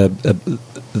that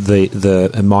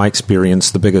the in my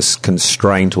experience, the biggest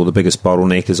constraint or the biggest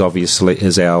bottleneck is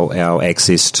our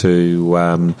access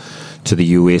to the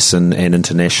US and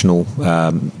international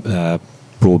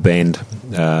broadband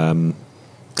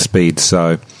speeds.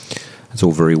 So it's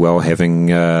all very well having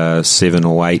 7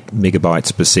 or 8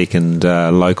 megabytes per second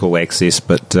local access,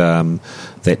 but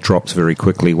that drops very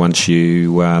quickly once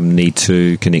you need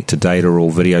to connect to data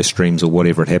or video streams or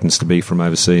whatever it happens to be from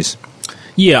overseas.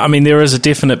 Yeah, there is a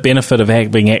definite benefit of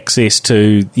having access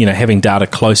to, having data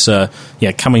closer,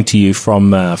 coming to you from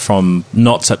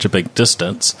not such a big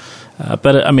distance.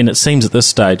 But it seems at this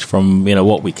stage, from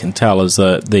what we can tell, is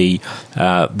that the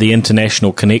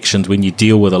international connections, when you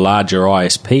deal with a larger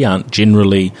ISP, aren't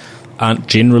generally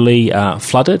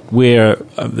flooded. Where,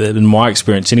 in my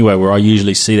experience anyway, where I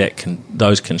usually see that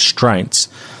those constraints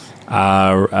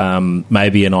are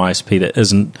maybe an ISP that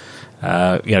isn't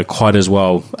quite as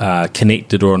well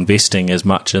connected or investing as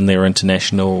much in their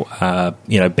international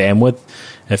bandwidth.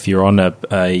 If you're on a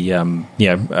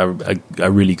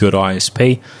really good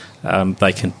ISP,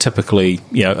 they can typically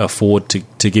afford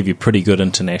to give you pretty good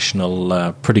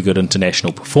international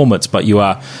performance, but you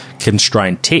are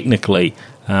constrained technically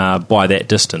by that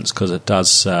distance, because it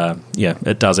does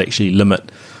actually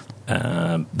limit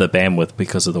the bandwidth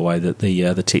because of the way that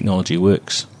the technology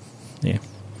works. Yeah.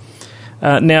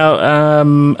 Now,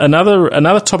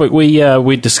 another topic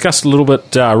we discussed a little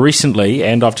bit recently,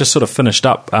 and I've just sort of finished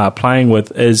up playing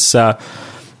with, is the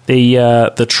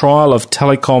trial of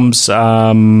Telecom's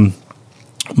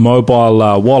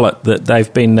mobile wallet that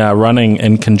they've been running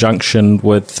in conjunction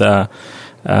with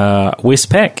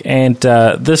Westpac, and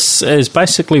this is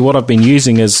basically what I've been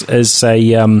using is a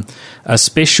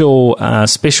special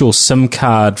SIM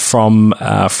card from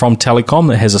Telecom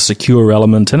that has a secure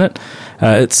element in it.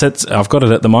 It sits. I've got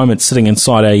it at the moment sitting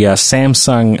inside a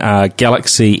Samsung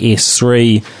Galaxy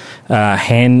S3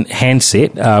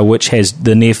 handset, which has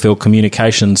the near-field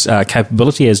communications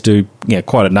capability, as do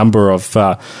quite a number of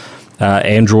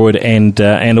Android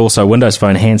and also Windows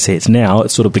Phone handsets now.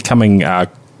 It's sort of becoming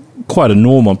quite a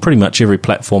norm on pretty much every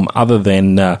platform other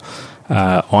than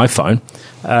iPhone.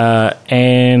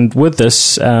 And with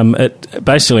this, it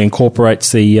basically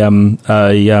incorporates the a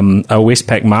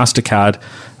Westpac MasterCard,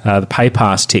 the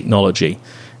PayPass technology.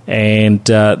 And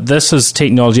this is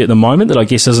technology at the moment that I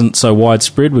guess isn't so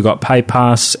widespread. We've got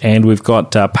PayPass and we've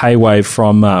got PayWave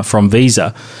from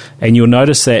Visa. And you'll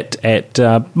notice that at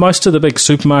most of the big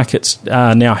supermarkets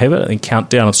now have it. I think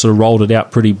Countdown have sort of rolled it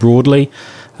out pretty broadly.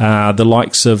 The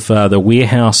likes of the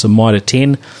Warehouse and Mitre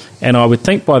 10. And I would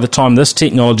think by the time this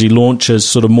technology launches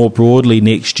sort of more broadly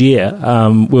next year,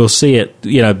 we'll see it,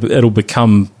 it'll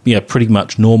become pretty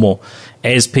much normal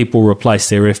as people replace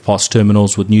their FPOS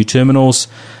terminals with new terminals.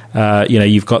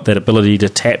 you've got that ability to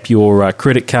tap your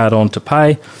credit card on to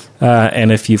pay.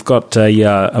 And if you've got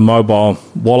a mobile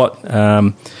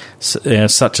wallet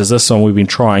such as this one we've been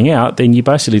trying out, then you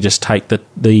basically just take the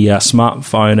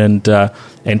smartphone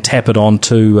and tap it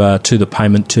onto to the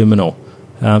payment terminal.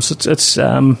 So it's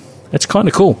kind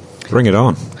of cool. Bring it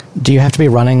on. Do you have to be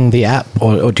running the app,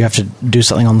 or do you have to do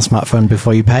something on the smartphone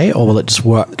before you pay, or will it just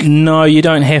work? No, you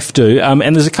don't have to.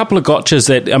 And there's a couple of gotchas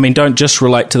that, don't just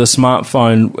relate to the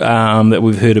smartphone that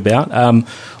we've heard about.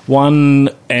 One,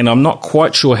 and I'm not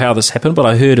quite sure how this happened, but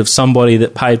I heard of somebody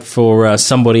that paid for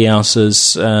somebody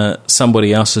else's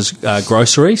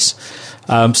groceries.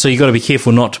 So you've got to be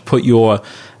careful not to put your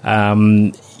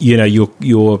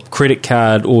your credit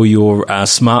card or your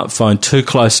smartphone too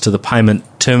close to the payment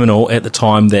terminal at the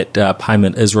time that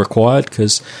payment is required,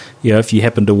 because if you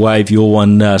happen to wave your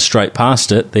one straight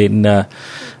past it, then I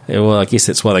guess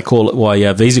that's why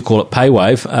Visa call it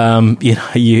PayWave.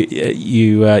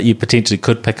 You potentially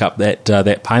could pick up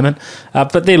that payment,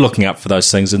 but they're looking up for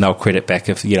those things, and they'll credit back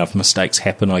if mistakes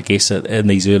happen, I guess, in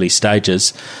these early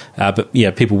stages. But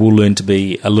people will learn to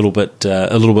be a little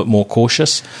bit more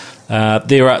cautious.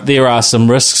 There are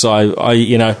some risks.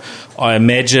 I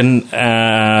imagine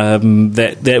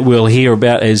that we'll hear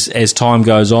about as time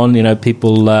goes on.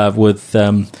 People with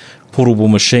portable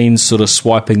machines sort of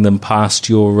swiping them past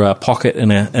your pocket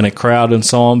in a crowd and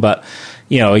so on. But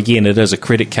again, it is a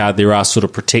credit card. There are sort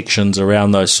of protections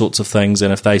around those sorts of things.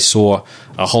 And if they saw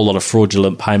a whole lot of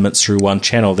fraudulent payments through one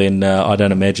channel, then I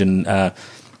don't imagine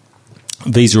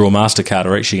Visa or MasterCard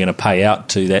are actually going to pay out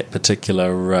to that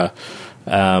particular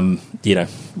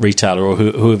retailer or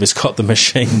whoever's got the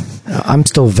machine. I'm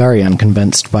still very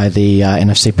unconvinced by the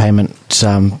NFC payment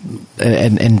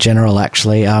in general,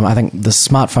 actually. I think the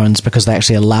smartphones, because they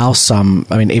actually allow some,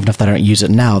 even if they don't use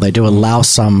it now, they do allow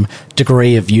some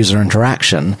degree of user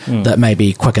interaction that may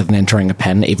be quicker than entering a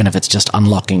PIN, even if it's just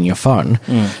unlocking your phone.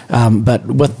 But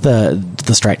with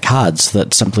the straight cards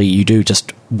that simply you do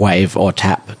just wave or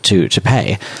tap to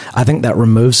pay, I think that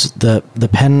removes the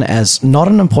PIN as not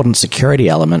an important security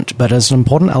element, but as an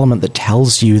important element that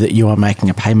tells you that you are making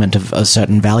a payment of a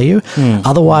certain value.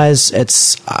 Otherwise,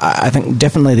 I think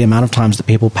definitely the amount of times that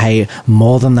people pay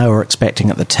more than they were expecting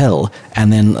at the till,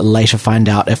 and then later find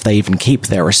out if they even keep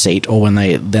their receipt, or when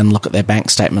they then look at their bank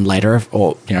statement later,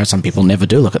 or some people never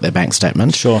do look at their bank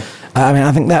statement. Sure.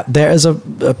 I think that there is a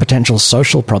potential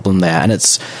social problem there, and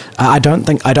it's I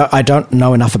don't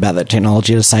know enough about that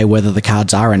technology to say whether the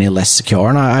cards are any less secure,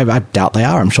 and I doubt they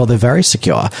are. I'm sure they're very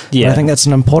secure. Yeah. But I think that's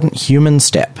an important human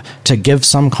step to give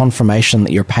some confirmation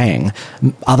that you're paying,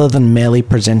 other than merely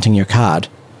presenting your card.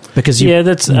 Because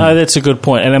that's a good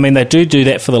point. And they do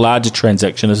that for the larger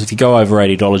transactions. If you go over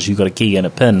 $80, you've got a key and a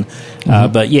PIN.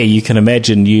 But you can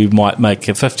imagine you might make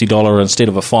a $50 instead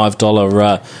of a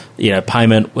 $5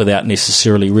 payment without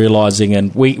necessarily realising.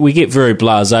 And we get very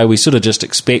blasé. We sort of just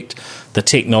expect the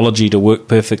technology to work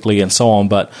perfectly and so on.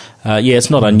 But it's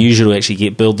not unusual to actually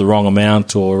get billed the wrong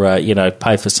amount, or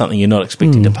pay for something you're not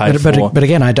expecting to pay for. But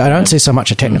again, I don't see so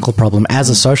much a technical problem as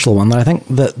a social one. That I think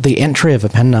that the entry of a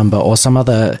PIN number or some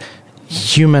other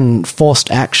human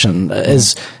forced action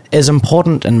is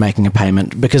important in making a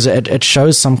payment, because it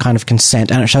shows some kind of consent,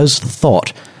 and it shows the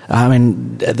thought.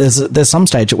 There's some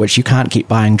stage at which you can't keep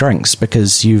buying drinks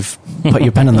because you've put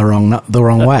your PIN in the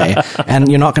wrong way, and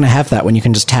you're not going to have that when you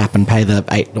can just tap and pay the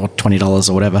 $8 or $20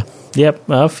 or whatever. Yep,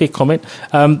 fair comment.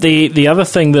 The other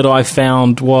thing that I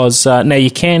found was now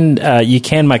you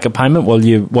can make a payment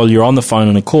while you're on the phone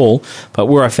on a call, but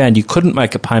where I found you couldn't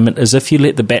make a payment is if you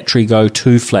let the battery go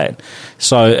too flat.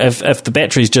 So if the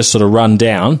battery's just sort of run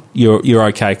down, you're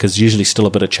okay, because usually still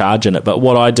a bit of charge in it. But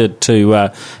what I did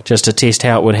just to test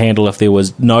how it would handle if there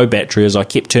was no battery is I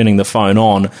kept turning the phone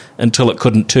on until it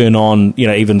couldn't turn on,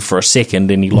 even for a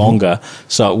second any longer.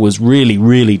 So it was really,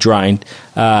 really drained.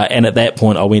 And at that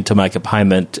point, I went to make a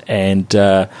payment, and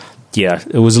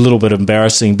it was a little bit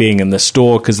embarrassing being in the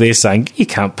store, because they're saying you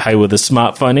can't pay with a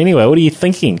smartphone anyway. What are you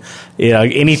thinking?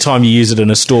 Anytime you use it in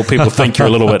a store, people think you're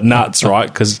a little bit nuts,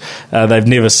 right? Because they've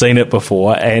never seen it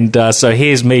before. And so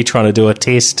here's me trying to do a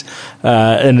test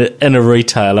in a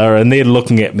retailer, and they're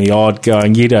looking at me odd,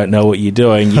 going, "You don't know what you're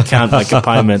doing. You can't make a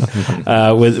payment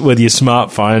with your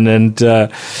smartphone."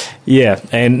 And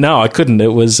and no, I couldn't.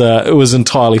 It was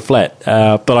entirely flat.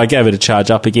 But I gave it a charge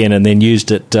up again, and then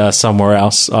used it somewhere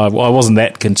else. I wasn't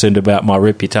that concerned about my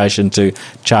reputation to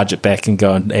charge it back and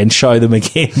go and show them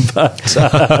again. But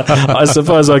I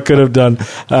suppose I could have done.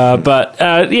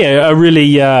 A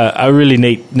really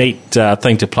neat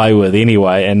thing to play with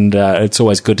anyway. And it's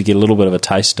always good to get a little bit of a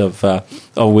taste of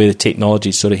where the technology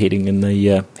is sort of heading in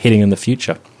the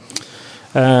future.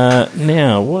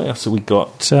 Now, what else have we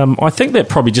got? I think that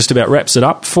probably just about wraps it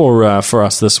up for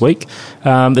us this week.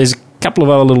 There's a couple of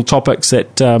other little topics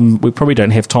that we probably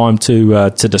don't have time to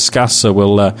discuss, so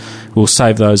we'll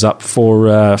save those up for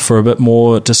a bit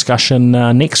more discussion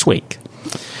next week.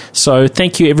 So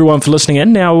thank you everyone for listening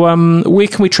in. Now, where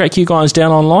can we track you guys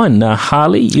down online?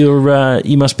 Harley,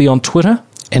 you must be on Twitter.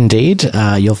 Indeed,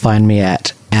 you'll find me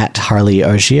at Harley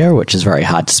Ogier, which is very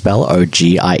hard to spell,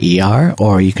 Ogier,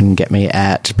 or you can get me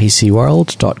at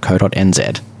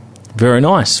pcworld.co.nz. Very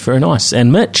nice, very nice.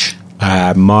 And Mitch?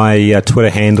 My Twitter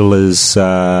handle is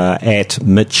at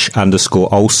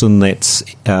Mitch_Olson. That's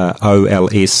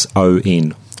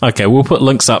OLSON. Okay, we'll put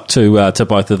links up to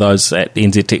both of those at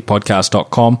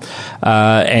nztechpodcast.com,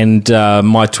 and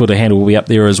my Twitter handle will be up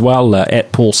there as well,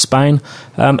 at Paul Spain.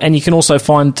 And you can also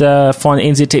find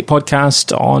NZ Tech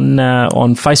Podcast on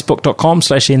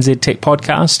facebook.com/NZ Tech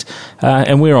Podcast,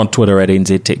 and we're on Twitter at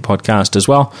NZ Tech Podcast as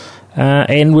well.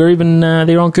 And we're even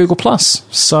there on Google+.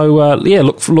 So,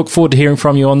 look forward to hearing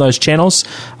from you on those channels.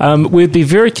 We'd be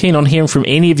very keen on hearing from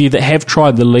any of you that have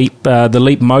tried the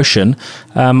Leap Motion.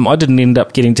 I didn't end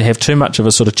up getting to have too much of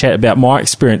a sort of chat about my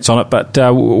experience on it, but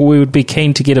we would be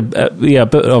keen to get a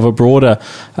bit of a broader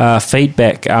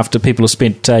feedback after people have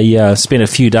spent a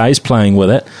few days playing with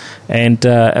it, and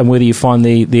whether you find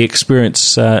the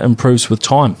experience improves with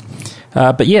time.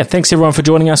 But yeah, thanks everyone for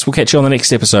joining us. We'll catch you on the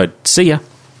next episode. See ya.